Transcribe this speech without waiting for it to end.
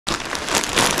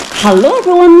Hello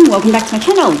everyone, welcome back to my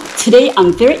channel. Today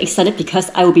I'm very excited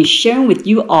because I will be sharing with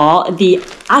you all the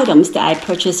items that I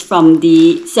purchased from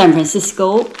the San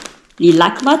Francisco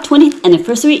RILAKKUMA 20th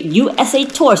anniversary USA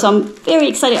tour. So I'm very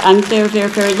excited. I'm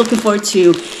very looking forward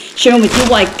to sharing with you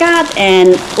what I got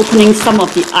and opening some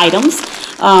of the items.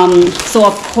 So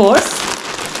of course,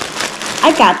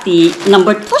 I got the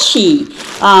numbered plushie.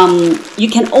 You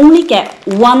can only get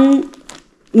one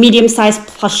medium-sized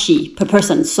plushie per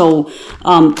person. So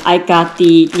I got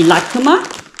the RILAKKUMA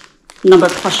number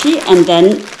plushie, and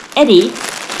then Eddie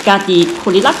got the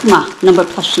RILAKKUMA number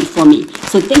plushie for me.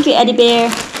 So thank you, Eddie Bear.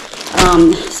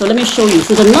 So let me show you.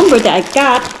 So the number that I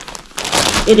got,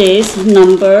 it is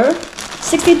number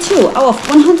 62 out of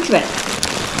 100.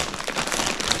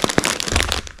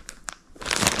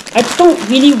 I don't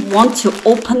really want to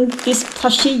open this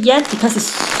plushie yet because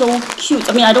it's so cute.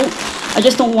 I mean, I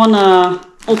just don't want to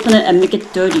open it and make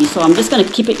it dirty. So I'm just going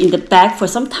to keep it in the bag for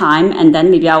some time, and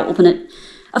then maybe I'll open it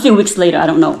a few weeks later. I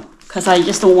don't know, because I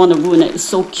just don't want to ruin it. It's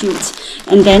so cute.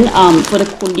 And then for the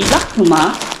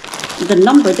RILAKKUMA, the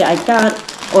number that I got,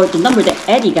 or the number that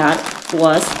Eddie got,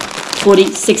 was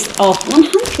 46 of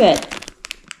 100.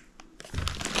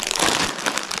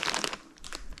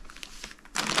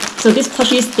 So these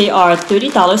plushies, they are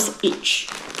 $30 each.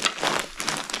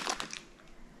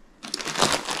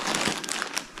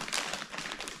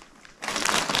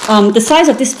 The size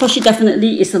of this plushie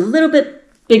definitely is a little bit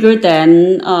bigger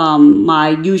than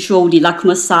my usual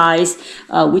RILAKKUMA size,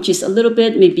 which is a little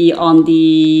bit maybe on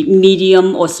the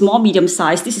medium or small medium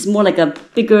size. This is more like a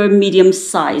bigger medium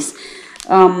size.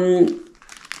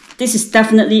 This is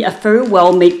definitely a very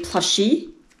well made plushie.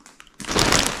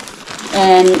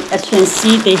 And as you can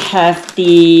see, they have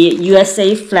the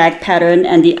USA flag pattern,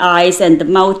 and the eyes and the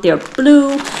mouth, they're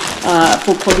blue.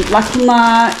 For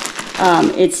RILAKKUMA,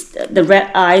 it's the red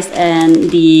eyes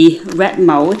and the red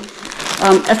mouth.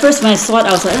 At first when I saw it,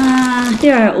 I was like,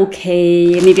 they are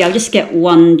okay. Maybe I'll just get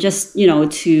one, just, you know,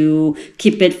 to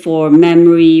keep it for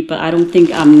memory. But I don't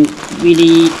think I'm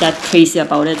really that crazy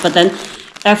about it. But then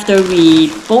after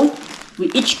we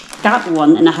each got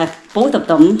one, and I have both of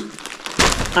them,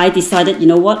 I decided, you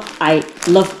know what, I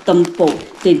love them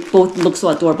both. They both look so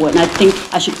adorable, and I think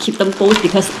I should keep them both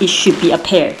because it should be a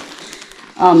pair.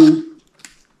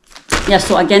 Yeah,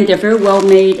 so again, they're very well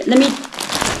made. Let me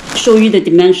show you the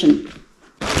dimension.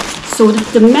 So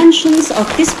the dimensions of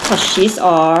these plushies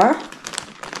are,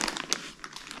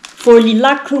 for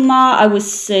RILAKKUMA, I would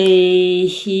say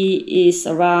he is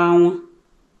around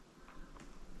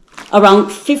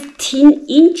 15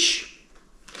 inch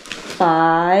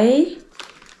by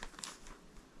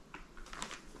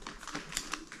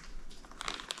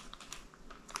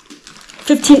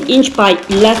 15 inch by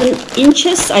 11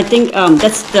 inches. I think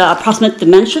that's the approximate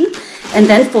dimension. And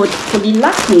then for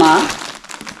RILAKKUMA,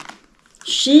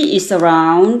 she is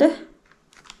around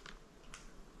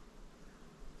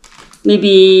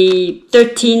maybe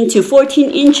 13 to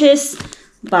 14 inches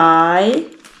by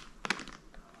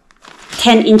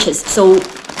 10 inches. So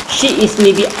she is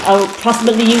maybe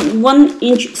approximately 1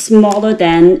 inch smaller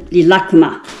than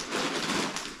RILAKKUMA.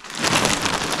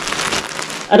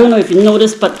 I don't know if you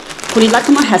noticed, but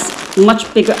RILAKKUMA has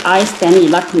much bigger eyes than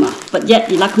RILAKKUMA, but yet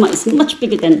RILAKKUMA is much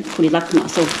bigger than RILAKKUMA.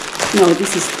 So, you know,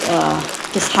 this is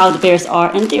just how the bears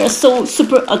are, and they are so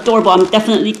super adorable. I'm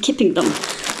definitely keeping them.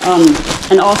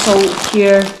 And also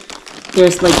here,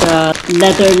 there's like a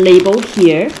leather label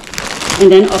here, and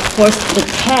then of course the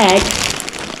tag.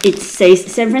 It says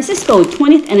San Francisco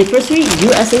 20th anniversary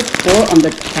USA tour on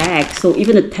the tag. So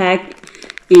even the tag,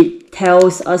 it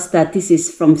tells us that this is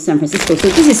from San Francisco. So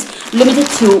this is limited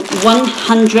to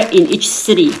 100 in each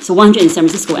city. So 100 in San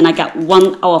Francisco, and I got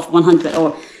 1 out of 100,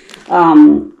 or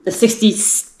the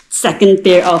 62nd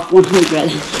pair of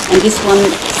 100. And this one,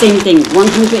 same thing,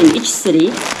 100 in each city,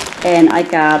 and I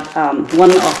got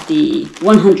 1 of the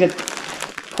 100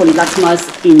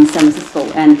 RILAKKUMAs in San Francisco,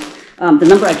 and the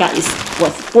number I got was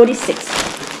 46.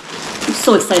 I'm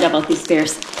so excited about these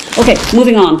pairs. Okay,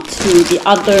 moving on to the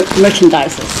other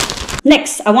merchandises.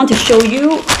 Next, I want to show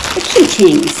you the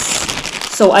keychains.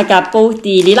 So I got both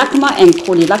the RILAKKUMA and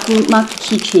RILAKKUMA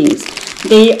keychains.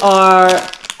 They are,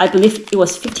 I believe it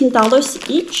was $15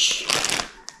 each.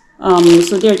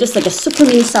 So they're just like a super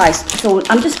mini size. So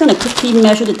I'm just going to quickly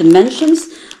measure the dimensions.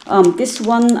 This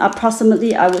one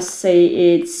approximately, I would say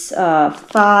it's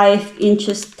 5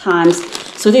 inches times.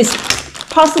 So this is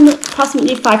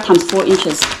approximately 5 times 4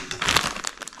 inches.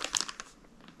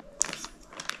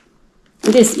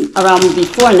 This is around maybe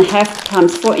 4.5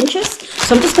 times 4 inches.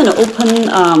 So I'm just going to open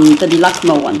the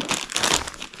RILAKKUMA one.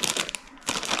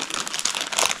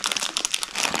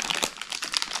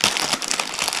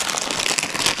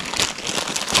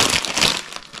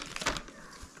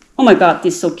 Oh my god,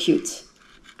 this is so cute.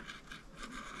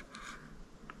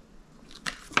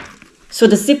 So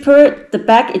the zipper, the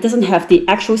back, it doesn't have the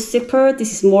actual zipper.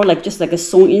 This is more like just like a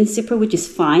sewn-in zipper, which is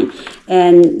fine.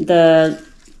 And the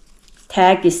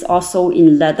tag is also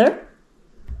in leather.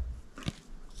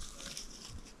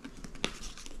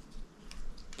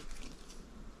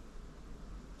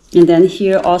 And then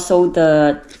here also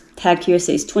the tag here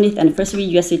says 20th Anniversary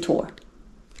USA Tour.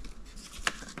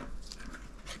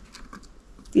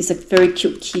 This is a very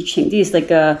cute keychain. This is like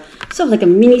a sort of like a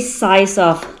mini size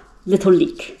of Little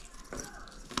League.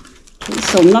 Okay,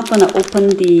 so I'm not gonna open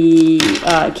the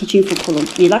keychain for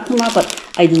RILAKKUMA, but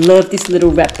I love this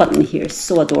little red button here. It's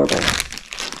so adorable.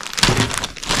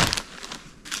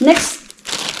 Next,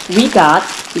 we got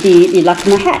the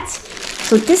RILAKKUMA hat.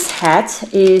 So this hat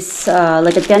is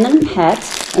like a denim hat,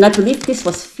 and I believe this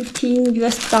was $15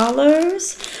 US.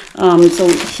 So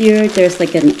here there's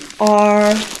like an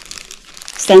R,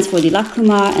 stands for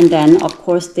RILAKKUMA, and then of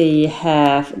course they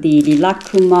have the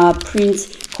RILAKKUMA print,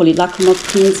 RILAKKUMA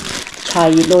print,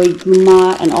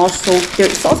 RILAKKUMA, and also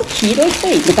there's also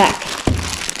RILAKKUMA in the back.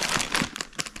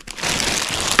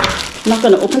 I'm not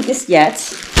going to open this yet.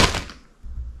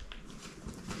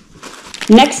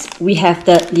 Next, we have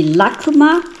the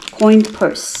RILAKKUMA coin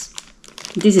purse.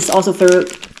 This is also very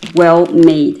well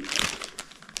made.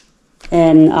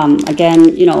 And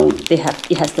again, you know, it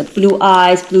has the blue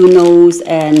eyes, blue nose,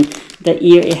 and the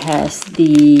ear, it has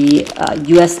the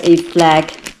USA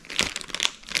flag.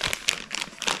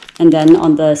 And then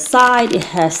on the side, it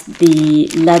has the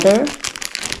leather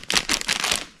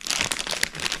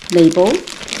label.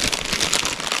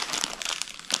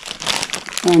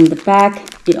 And the back,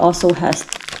 it also has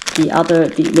the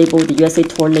label, the USA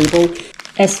Tour label,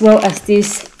 as well as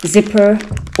this zipper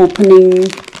opening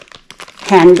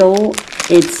handle.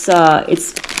 It's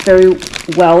very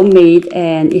well made,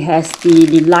 and it has the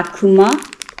RILAKKUMA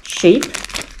shape.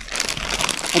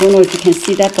 I don't know if you can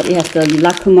see that, but it has the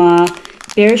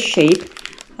RILAKKUMA bear shape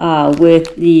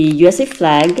with the USA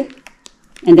flag.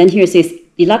 And then here it says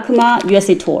RILAKKUMA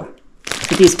USA Tour.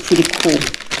 So this is pretty cool.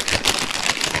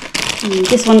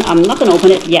 This one, I'm not going to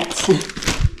open it yet.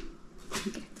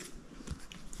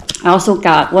 I also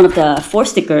got one of the 4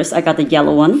 stickers. I got the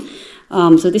yellow one.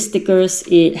 So these stickers,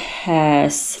 it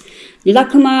has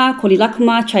RILAKKUMA,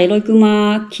 RILAKKUMA,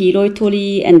 RILAKKUMA, Kiroi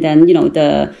Tori, and then, you know,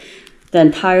 the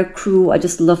entire crew. I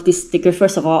just love this sticker.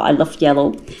 First of all, I love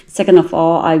yellow. Second of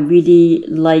all, I really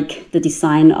like the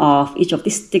design of each of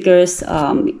these stickers.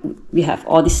 We have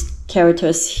all these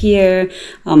characters here.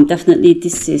 Definitely,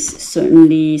 this is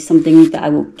certainly something that I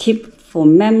will keep for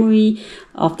memory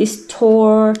of this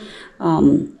tour.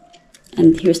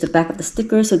 And here's the back of the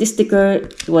sticker. So this sticker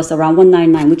was around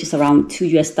 $1.99, which is around $2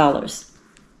 US.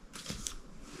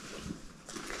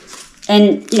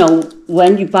 And you know,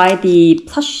 when you buy the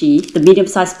plushie, the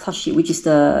medium-sized plushie, which is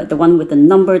the one with the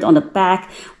numbered on the back,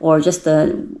 or just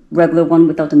the regular one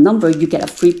without the number, you get a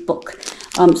free book.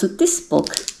 So this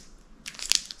book,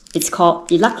 it's called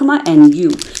RILAKKUMA and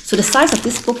You. So the size of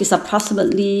this book is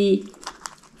approximately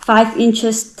 5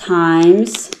 inches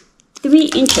times 3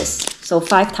 inches. So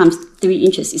 5 times 3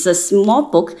 inches. It's a small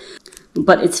book,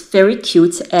 but it's very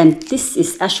cute. And this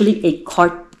is actually a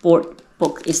cardboard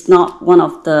book. It's not one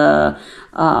of the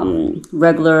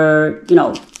regular, you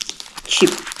know,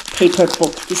 cheap paper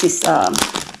book. This is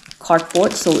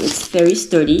cardboard, so it's very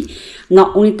sturdy.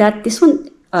 Not only that, this one,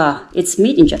 it's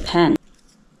made in Japan.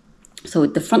 So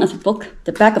the front of the book,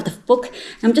 the back of the book,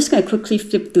 I'm just going to quickly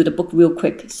flip through the book real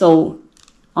quick. So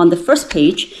on the first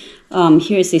page,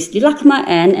 here it says RILAKKUMA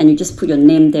and you just put your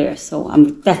name there. So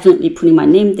I'm definitely putting my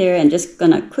name there and just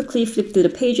gonna quickly flip through the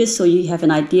pages so you have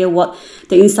an idea what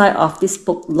the inside of this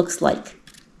book looks like.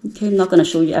 Okay, I'm not gonna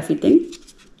show you everything,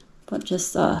 but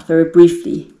just very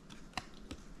briefly.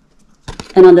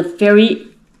 And on the very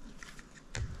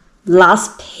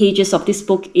last pages of this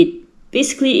book, it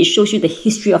shows you the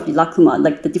history of RILAKKUMA,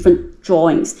 like the different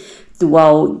drawings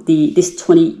throughout these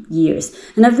 20 years.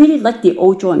 And I really like the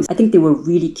old drawings. I think they were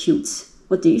really cute.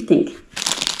 What do you think?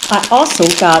 I also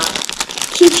got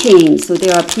keychains. So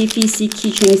there are PVC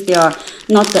keychains. They are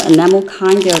not the enamel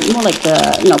kind. They are more like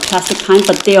the, you know, plastic kind,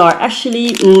 but they are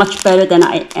actually much better than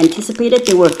I anticipated.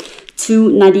 They were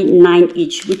 $2.99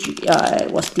 each, which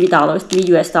was $3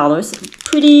 US.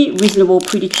 Pretty reasonable,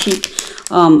 pretty cheap.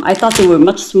 I thought they were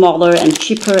much smaller and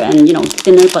cheaper and, you know,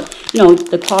 thinner, but, you know,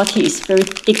 the quality is very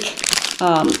thick.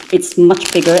 It's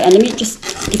much bigger. And let me just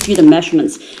give you the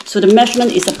measurements. So the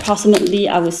measurement is approximately,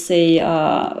 I would say,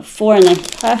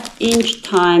 4.5 inch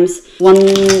times 1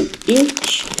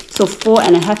 inch. So So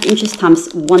 4.5 inches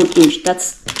times 1 inch.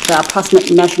 That's the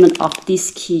approximate measurement of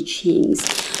these keychains.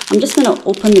 I'm just going to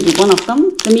open maybe one of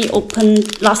them. Let me open,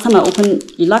 last time I opened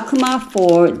RILAKKUMA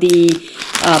for the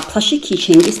plushie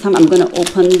keychain. This time I'm going to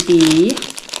open the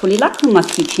RILAKKUMA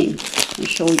keychain and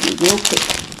show you real quick.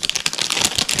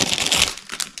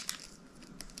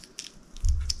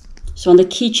 So on the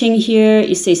keychain here,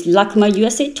 it says RILAKKUMA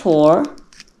USA Tour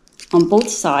on both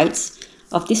sides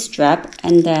of this strap,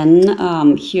 and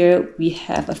then here we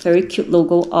have a very cute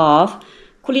logo of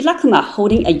RILAKKUMA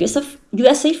holding a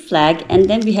USA flag, and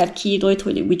then we have Kiroi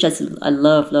toilet, which I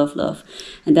love.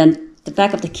 And then the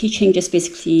back of the keychain just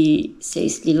basically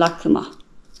says RILAKKUMA.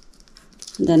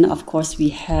 And then of course we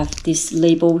have this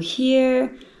label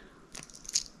here.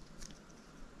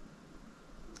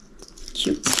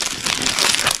 Cute.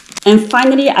 And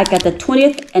finally, I got the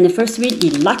 20th anniversary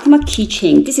RILAKKUMA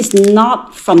keychain. This is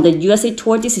not from the USA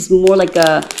tour. This is more like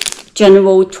a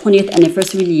general 20th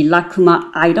anniversary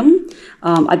RILAKKUMA item.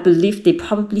 I believe they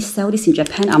probably sell this in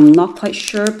Japan. I'm not quite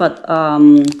sure, but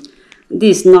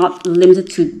this is not limited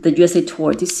to the USA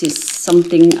tour. This is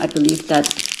something I believe that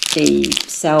they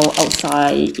sell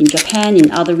outside in Japan, in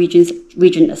other regions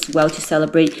as well, to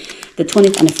celebrate the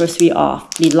 20th anniversary of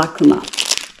RILAKKUMA.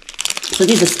 So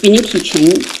this is a spinning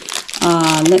keychain.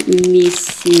 Let me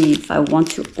see if I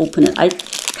want to open it. I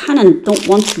kind of don't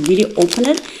want to really open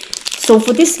it. So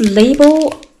for this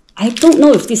label, I don't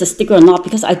know if this is a sticker or not,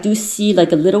 because I do see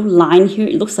like a little line here.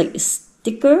 It looks like a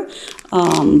sticker,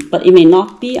 but it may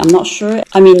not be. I'm not sure.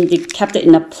 I mean, they kept it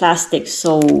in a plastic,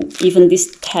 so even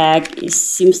this tag, it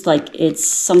seems like it's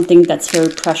something that's very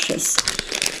precious.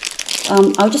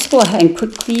 I'll just go ahead and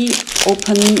quickly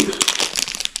open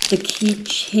the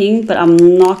keychain, but I'm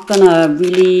not gonna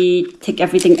really take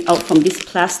everything out from this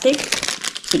plastic.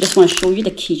 So I just want to show you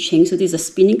the keychain. So this is a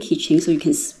spinning keychain, so you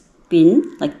can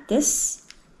spin like this.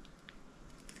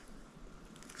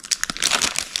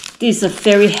 This is a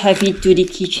very heavy duty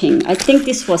keychain. I think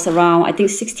this was around, I think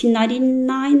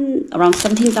 $16.99, around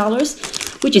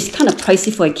 $17, which is kind of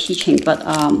pricey for a keychain, but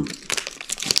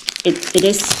it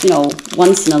is, you know,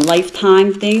 once in a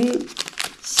lifetime thing.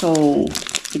 So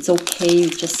it's okay,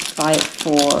 just buy it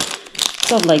for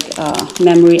sort of like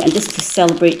memory and just to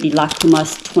celebrate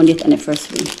RILAKKUMA's 20th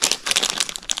anniversary.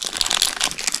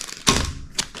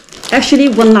 Actually,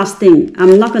 one last thing.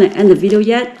 I'm not going to end the video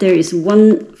yet. There is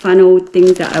one final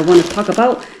thing that I want to talk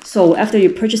about. So after you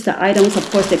purchase the items, of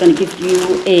course, they're going to give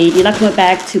you a RILAKKUMA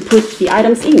bag to put the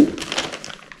items in.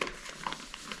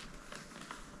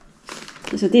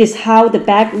 So this is how the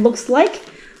bag looks like.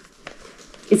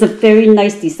 It's a very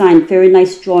nice design, very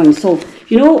nice drawing. So,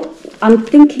 you know, I'm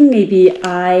thinking maybe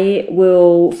I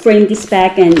will frame this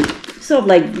bag and sort of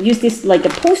like use this like a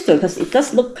poster, because it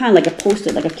does look kind of like a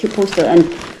poster, like a cute poster. And,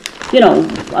 you know,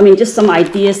 I mean, just some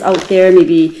ideas out there.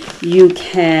 Maybe you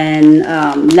can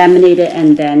laminate it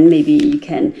and then maybe you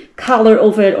can color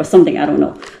over it or something. I don't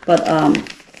know. But I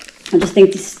just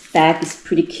think this bag is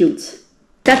pretty cute.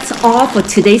 That's all for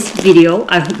today's video.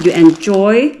 I hope you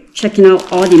enjoy checking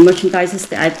out all the merchandises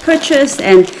that I purchased.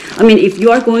 And I mean, if you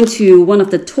are going to one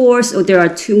of the tours, or there are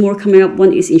two more coming up,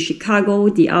 one is in Chicago,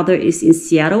 the other is in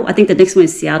Seattle. I think the next one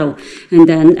is Seattle. And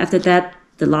then after that,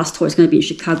 the last tour is going to be in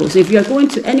Chicago. So if you are going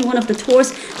to any one of the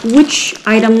tours, which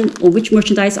item or which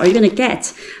merchandise are you going to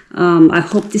get? I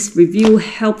hope this review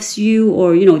helps you,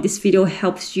 or, you know, this video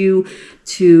helps you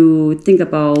to think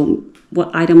about what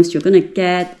items you're gonna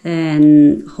get,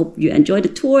 and hope you enjoy the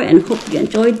tour and hope you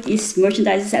enjoy these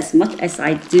merchandises as much as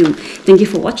I do. Thank you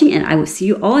for watching, and I will see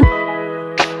you all